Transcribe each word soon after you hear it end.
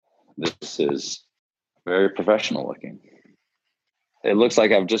This is very professional looking. It looks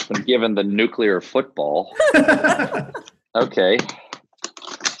like I've just been given the nuclear football. Okay.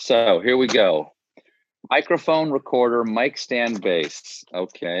 So here we go. Microphone, recorder, mic stand, base.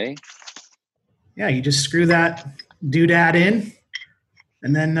 Okay. Yeah, you just screw that doodad in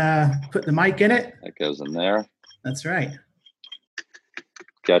and then put the mic in it. That goes in there. That's right.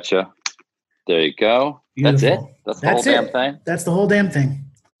 Gotcha. There you go. Beautiful. That's it? That's the whole damn thing? That's the whole damn thing.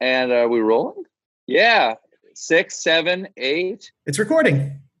 And are we rolling? Yeah. 6, 7, 8. It's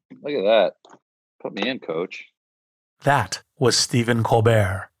recording. Look at that. Put me in, coach. That was Stephen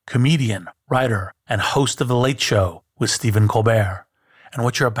Colbert, comedian, writer, and host of The Late Show with Stephen Colbert. And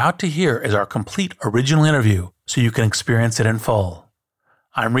what you're about to hear is our complete original interview so you can experience it in full.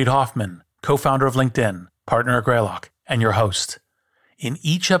 I'm Reid Hoffman, co-founder of LinkedIn, partner at Greylock, and your host. In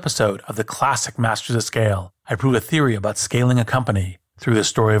each episode of the classic Masters of Scale, I prove a theory about scaling a company through the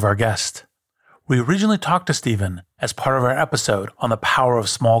story of our guest. We originally talked to Stephen as part of our episode on the power of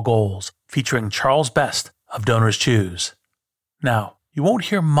small goals, featuring Charles Best of DonorsChoose. Now, you won't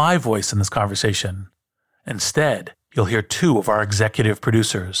hear my voice in this conversation. Instead, you'll hear two of our executive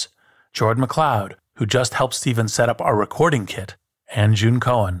producers, Jordan McLeod, who just helped Stephen set up our recording kit, and June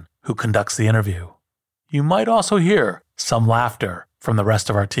Cohen, who conducts the interview. You might also hear some laughter from the rest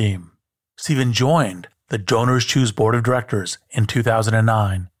of our team. Stephen joined the DonorsChoose board of directors in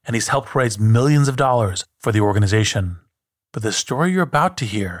 2009, and he's helped raise millions of dollars for the organization. But the story you're about to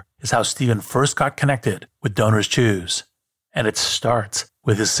hear is how Stephen first got connected with DonorsChoose. And it starts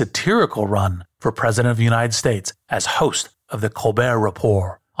with his satirical run for President of the United States as host of the Colbert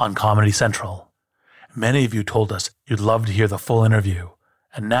Report on Comedy Central. Many of you told us you'd love to hear the full interview,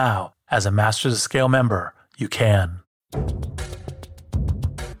 and now, as a Masters of Scale member, you can.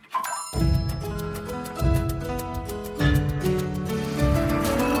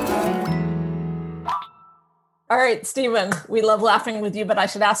 All right, Stephen, we love laughing with you, but I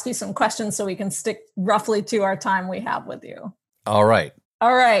should ask you some questions so we can stick roughly to our time we have with you. All right.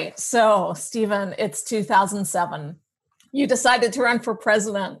 All right. So, Stephen, it's 2007. You decided to run for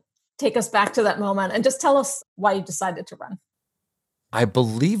president. Take us back to that moment and just tell us why you decided to run. I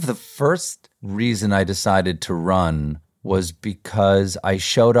believe the first reason I decided to run was because I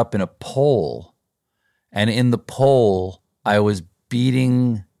showed up in a poll. And in the poll, I was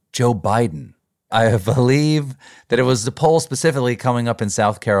beating Joe Biden. I believe that it was the poll specifically coming up in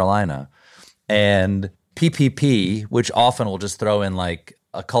South Carolina. And PPP, which often will just throw in like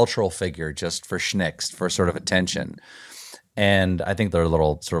a cultural figure just for schnicks, for sort of attention. And I think they're a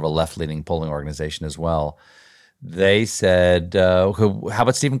little sort of a left-leaning polling organization as well. They said, how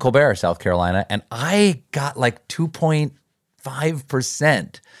about Stephen Colbert, South Carolina? And I got like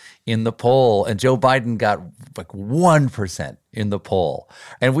 2.5% in the poll, and Joe Biden got like 1% in the poll.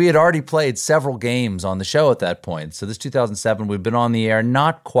 And we had already played several games on the show at that point. So this 2007, we've been on the air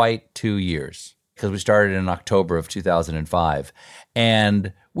not quite 2 years because we started in October of 2005.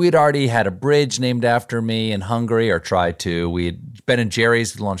 And we had already had a bridge named after me in Hungary, or tried to. We had Ben and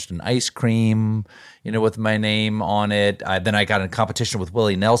Jerry's launched an ice cream, with my name on it. Then I got in competition with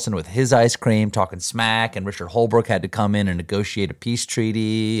Willie Nelson with his ice cream, talking smack, and Richard Holbrooke had to come in and negotiate a peace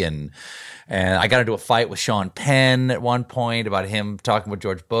treaty. And I got into a fight with Sean Penn at one point about him talking with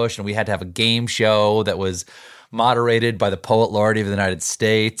George Bush, and we had to have a game show that was moderated by the Poet Laureate of the United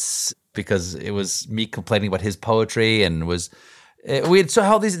States because it was me complaining about his poetry, and we had so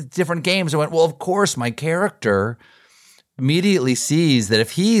all these different games. I went, well, of course, my character immediately sees that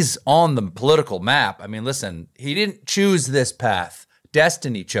if he's on the political map, I mean, listen, he didn't choose this path.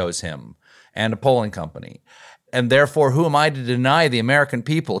 Destiny chose him and a polling company. And therefore, who am I to deny the American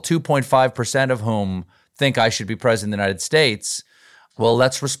people, 2.5% of whom think I should be president of the United States? Well,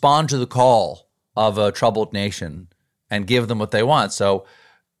 let's respond to the call of a troubled nation and give them what they want. So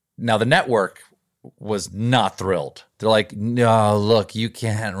now the network was not thrilled. They're like, no, look, you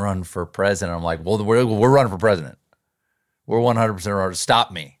can't run for president. I'm like, well, we're running for president. We're 100% running.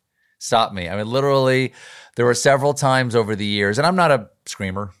 Stop me. I mean, literally, there were several times over the years, and I'm not a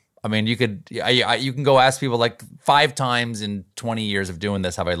screamer. I mean, you can go ask people like 5 times in 20 years of doing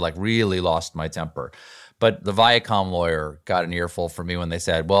this have I like really lost my temper. But the Viacom lawyer got an earful from me when they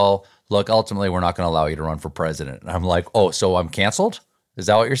said, well, look, ultimately, we're not going to allow you to run for president. And I'm like, oh, so I'm canceled? Is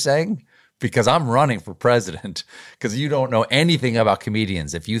that what you're saying? Because I'm running for president because you don't know anything about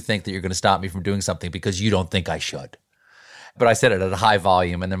comedians if you think that you're going to stop me from doing something because you don't think I should. But I said it at a high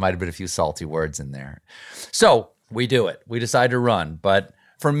volume, and there might have been a few salty words in there. So we do it. We decide to run. But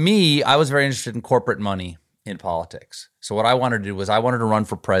for me, I was very interested in corporate money in politics. So what I wanted to do was I wanted to run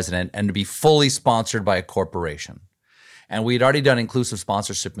for president and to be fully sponsored by a corporation. And we'd already done inclusive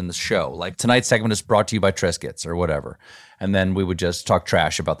sponsorship in the show. Like tonight's segment is brought to you by Triscuits or whatever. And then we would just talk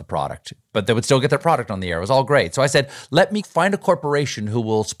trash about the product. But they would still get their product on the air. It was all great. So I said, let me find a corporation who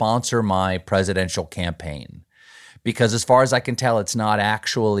will sponsor my presidential campaign. Because as far as I can tell, it's not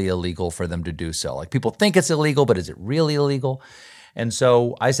actually illegal for them to do so. Like people think it's illegal, but is it really illegal? And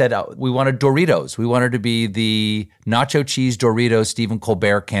so I said, we wanted Doritos. We wanted to be the nacho cheese Doritos Stephen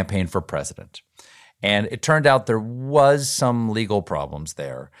Colbert campaign for president. And it turned out there was some legal problems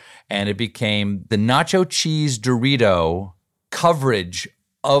there. And it became the nacho cheese Dorito coverage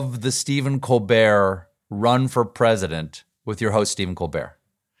of the Stephen Colbert run for president with your host, Stephen Colbert.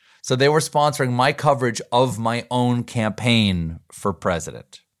 So they were sponsoring my coverage of my own campaign for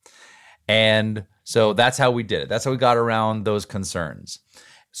president. And so that's how we did it. That's how we got around those concerns.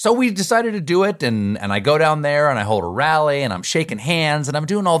 So we decided to do it, and I go down there, and I hold a rally, and I'm shaking hands, and I'm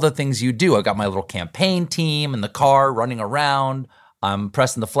doing all the things you do. I got my little campaign team in the car running around. I'm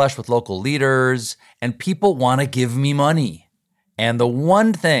pressing the flesh with local leaders, and people want to give me money. And the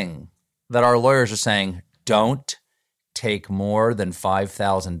one thing that our lawyers are saying, don't take more than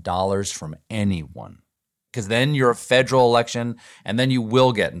 $5,000 from anyone. Because then you're a federal election, and then you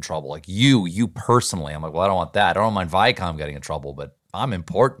will get in trouble. Like you personally. I'm like, well, I don't want that. I don't mind Viacom getting in trouble, but I'm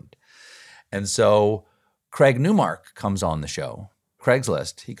important. And so Craig Newmark comes on the show.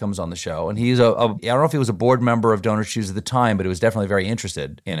 Craigslist, he comes on the show. And he's I don't know if he was a board member of DonorsChoose at the time, but he was definitely very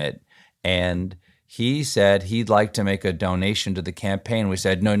interested in it. And he said he'd like to make a donation to the campaign. We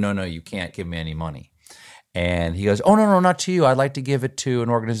said, no, you can't give me any money. And he goes, oh, no, not to you. I'd like to give it to an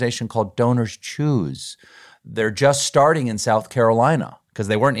organization called DonorsChoose. They're just starting in South Carolina because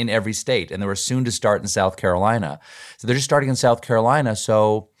they weren't in every state, and they were soon to start in South Carolina. So they're just starting in South Carolina.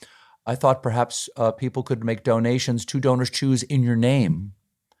 So I thought perhaps people could make donations to DonorsChoose in your name,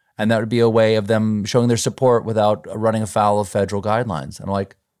 and that would be a way of them showing their support without running afoul of federal guidelines. And I'm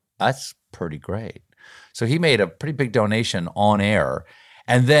like, that's pretty great. So he made a pretty big donation on air.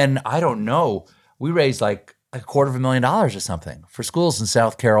 And then, I don't know, we raised like $250,000 or something for schools in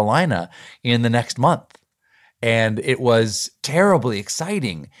South Carolina in the next month. And it was terribly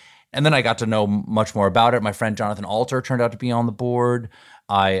exciting. And then I got to know much more about it. My friend Jonathan Alter turned out to be on the board.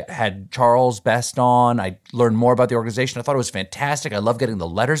 I had Charles Best on. I learned more about the organization. I thought it was fantastic. I love getting the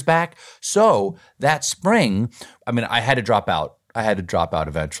letters back. So that spring, I had to drop out. I had to drop out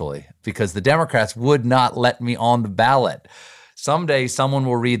eventually because the Democrats would not let me on the ballot. Someday someone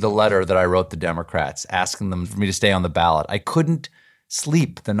will read the letter that I wrote the Democrats asking them for me to stay on the ballot. I couldn't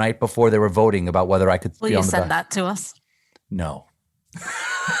sleep the night before they were voting about whether I could be on the ballot. Will you send that to us? No.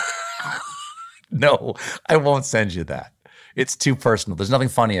 No, I won't send you that. It's too personal. There's nothing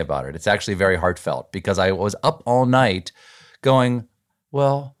funny about it. It's actually very heartfelt because I was up all night going,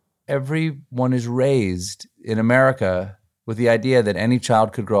 well, everyone is raised in America with the idea that any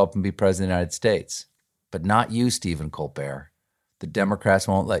child could grow up and be president of the United States, but not you, Stephen Colbert. The Democrats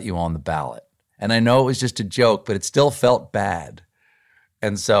won't let you on the ballot. And I know it was just a joke, but it still felt bad.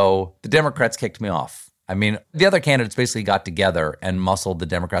 And so the Democrats kicked me off. The other candidates basically got together and muscled the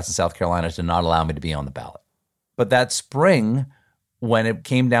Democrats in South Carolina to not allow me to be on the ballot. But that spring, when it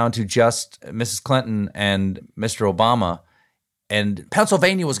came down to just Mrs. Clinton and Mr. Obama, and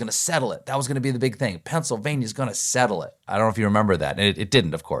Pennsylvania was going to settle it. That was going to be the big thing. Pennsylvania's going to settle it. I don't know if you remember that. And it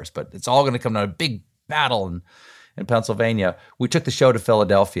didn't, of course, but it's all going to come down to a big battle in Pennsylvania. We took the show to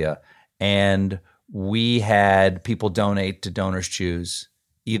Philadelphia, and we had people donate to DonorsChoose,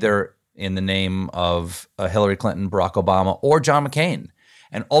 either in the name of Hillary Clinton, Barack Obama, or John McCain.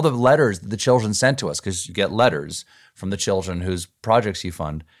 And all the letters that the children sent to us, because you get letters from the children whose projects you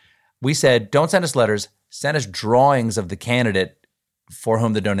fund, we said, don't send us letters, send us drawings of the candidate for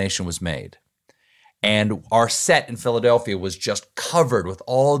whom the donation was made. And our set in Philadelphia was just covered with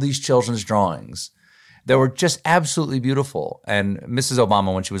all these children's drawings. They were just absolutely beautiful. And Mrs.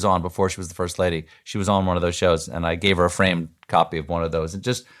 Obama, when she was on, before she was the first lady, she was on one of those shows, and I gave her a framed copy of one of those. And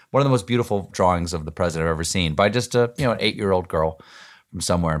just one of the most beautiful drawings of the president I've ever seen by just an 8-year-old girl from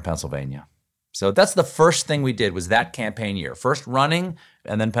somewhere in Pennsylvania. So that's the first thing we did was that campaign year. First running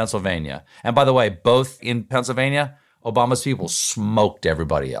and then Pennsylvania. And by the way, both in Pennsylvania, Obama's people smoked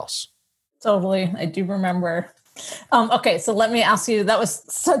everybody else. Totally. I do remember. Okay, so let me ask you, that was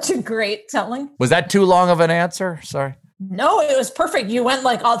such a great telling. Was that too long of an answer? Sorry. No, it was perfect. You went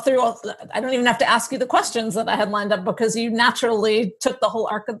all through. I don't even have to ask you the questions that I had lined up because you naturally took the whole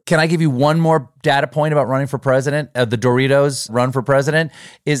arc of. Can I give you one more data point about running for president? The Doritos run for president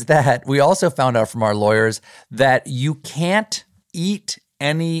is that we also found out from our lawyers that you can't eat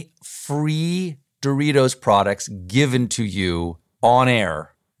any free Doritos products given to you on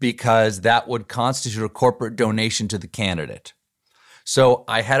air because that would constitute a corporate donation to the candidate. So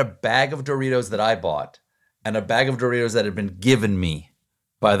I had a bag of Doritos that I bought and a bag of Doritos that had been given me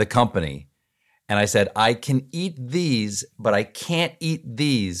by the company. And I said, I can eat these, but I can't eat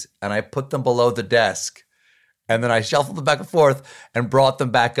these. And I put them below the desk. And then I shuffled them back and forth and brought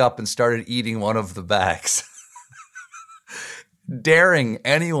them back up and started eating one of the bags. Daring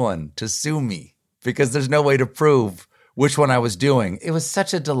anyone to sue me because there's no way to prove which one I was doing. It was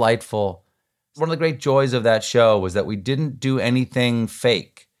such a delightful. One of the great joys of that show was that we didn't do anything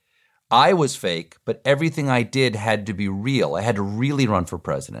fake. I was fake, but everything I did had to be real. I had to really run for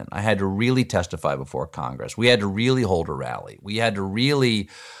president. I had to really testify before Congress. We had to really hold a rally. We had to really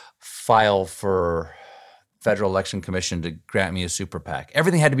file for Federal Election Commission to grant me a super PAC.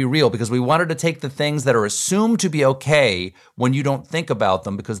 Everything had to be real because we wanted to take the things that are assumed to be okay when you don't think about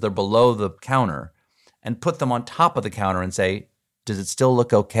them because they're below the counter and put them on top of the counter and say, does it still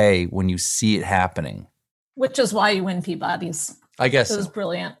look okay when you see it happening? Which is why you win Peabody's. I guess it was so.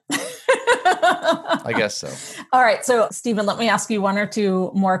 Brilliant. I guess so. All right. So, Stephen, let me ask you one or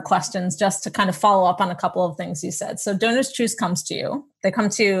two more questions just to kind of follow up on a couple of things you said. So, DonorsChoose comes to you. They come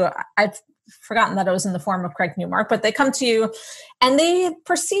to you. I've forgotten that it was in the form of Craig Newmark, but they come to you and they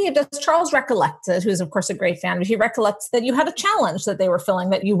perceived, as Charles recollected, who's, of course, a great fan, but he recollects that you had a challenge that they were filling,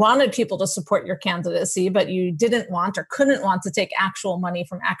 that you wanted people to support your candidacy, but you didn't want or couldn't want to take actual money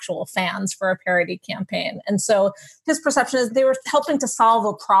from actual fans for a parody campaign. And so his perception is they were helping to solve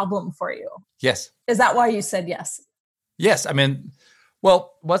a problem for you. Yes. Is that why you said yes? Yes. I mean,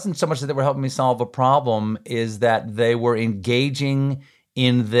 well, it wasn't so much that they were helping me solve a problem, is that they were engaging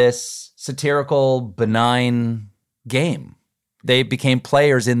in this satirical, benign game. They became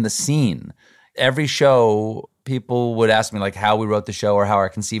players in the scene. Every show, people would ask me like how we wrote the show or how I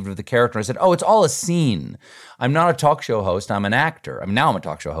conceived of the character. I said, oh, it's all a scene. I'm not a talk show host. I'm an actor. I mean, now I'm a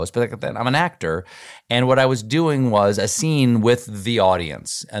talk show host, but I'm an actor. And what I was doing was a scene with the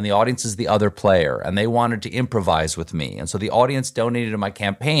audience, and the audience is the other player, and they wanted to improvise with me. And so the audience donated to my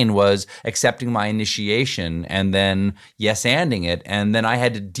campaign was accepting my initiation and then yes-anding it. And then I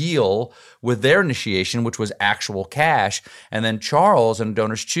had to deal with their initiation, which was actual cash. And then Charles and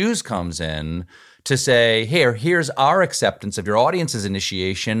DonorsChoose comes in to say, here's our acceptance of your audience's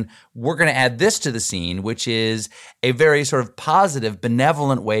initiation. We're going to add this to the scene, which is a very sort of positive,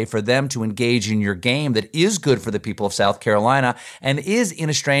 benevolent way for them to engage in your game that is good for the people of South Carolina and is, in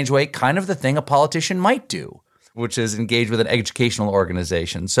a strange way, kind of the thing a politician might do, which is engage with an educational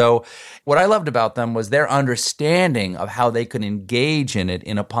organization. So what I loved about them was their understanding of how they could engage in it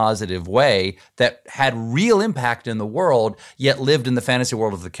in a positive way that had real impact in the world, yet lived in the fantasy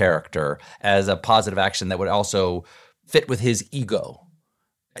world of the character as a positive action that would also fit with his ego.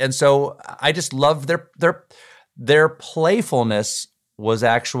 And so I just loved their playfulness was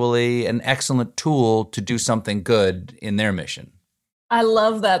actually an excellent tool to do something good in their mission. I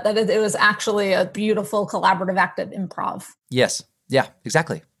love that it was actually a beautiful collaborative act of improv. Yes. Yeah,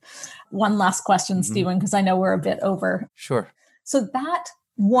 exactly. One last question, Stephen, because I know we're a bit over. Sure. So that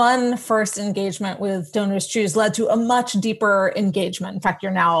one first engagement with DonorsChoose led to a much deeper engagement. In fact,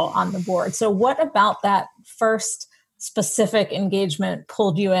 you're now on the board. So what about that first specific engagement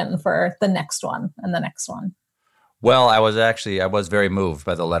pulled you in for the next one and the next one? Well, I was very moved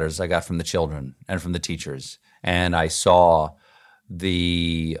by the letters I got from the children and from the teachers. And I saw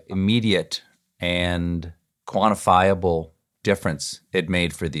the immediate and quantifiable difference it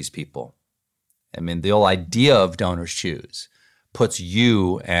made for these people. I mean, the whole idea of DonorsChoose puts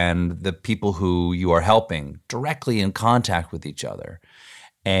you and the people who you are helping directly in contact with each other.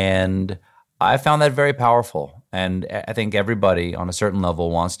 And I found that very powerful. And I think everybody on a certain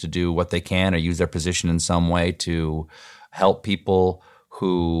level wants to do what they can or use their position in some way to help people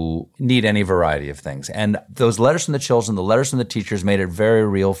who need any variety of things. And those letters from the children, the letters from the teachers made it very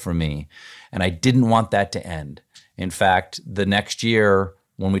real for me. And I didn't want that to end. In fact, the next year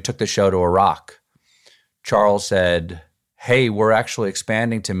when we took the show to Iraq, Charles said, hey, we're actually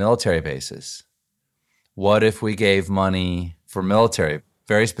expanding to military bases. What if we gave money for military,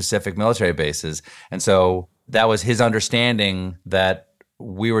 very specific military bases? And so that was his understanding that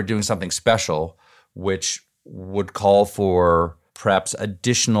we were doing something special, which would call for perhaps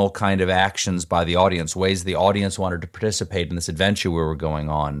additional kind of actions by the audience, ways the audience wanted to participate in this adventure we were going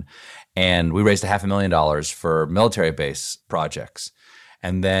on. And we raised $500,000 for military base projects.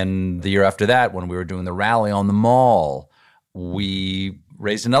 And then the year after that, when we were doing the rally on the mall, we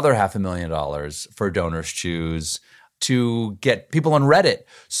raised another $500,000 for DonorsChoose to get people on Reddit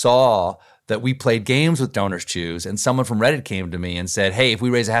saw that we played games with DonorsChoose, and someone from Reddit came to me and said, hey, if we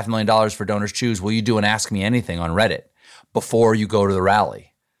raise $500,000 for DonorsChoose, will you do an Ask Me Anything on Reddit before you go to the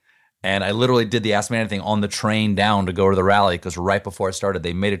rally? And I literally did the Ask Me Anything on the train down to go to the rally because right before it started,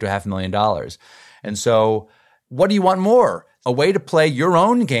 they made it to $500,000. And so what do you want more? A way to play your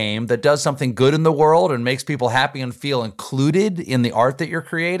own game that does something good in the world and makes people happy and feel included in the art that you're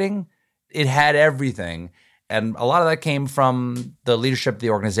creating? It had everything. And a lot of that came from the leadership of the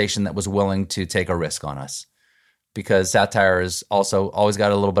organization that was willing to take a risk on us. Because satire has also always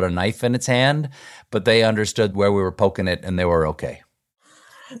got a little bit of knife in its hand, but they understood where we were poking it and they were okay.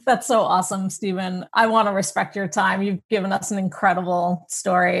 That's so awesome, Stephen. I want to respect your time. You've given us an incredible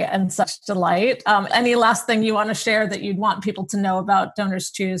story and such delight. Any last thing you want to share that you'd want people to know about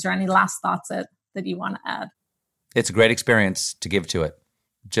DonorsChoose, or any last thoughts that you want to add? It's a great experience to give to it.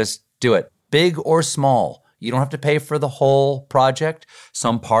 Just do it, big or small. You don't have to pay for the whole project,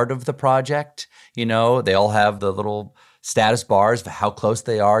 some part of the project. You know, they all have the little status bars for how close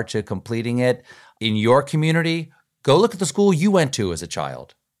they are to completing it. In your community, go look at the school you went to as a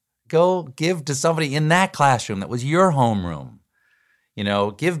child. Go give to somebody in that classroom that was your homeroom. You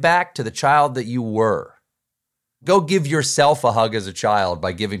know, give back to the child that you were. Go give yourself a hug as a child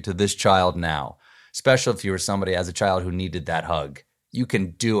by giving to this child now, especially if you were somebody as a child who needed that hug. You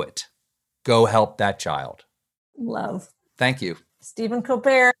can do it. Go help that child. Love. Thank you. Stephen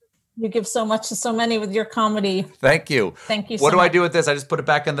Colbert, you give so much to so many with your comedy. Thank you. Thank you so much. What do I do with this? I just put it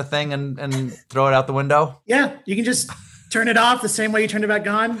back in the thing and throw it out the window? Yeah, you can just turn it off the same way you turned it back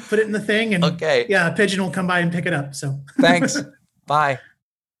on, put it in the thing, and okay. Yeah, a pigeon will come by and pick it up. So thanks. Bye.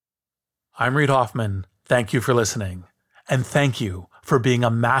 I'm Reid Hoffman. Thank you for listening. And thank you for being a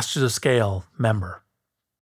Masters of Scale member.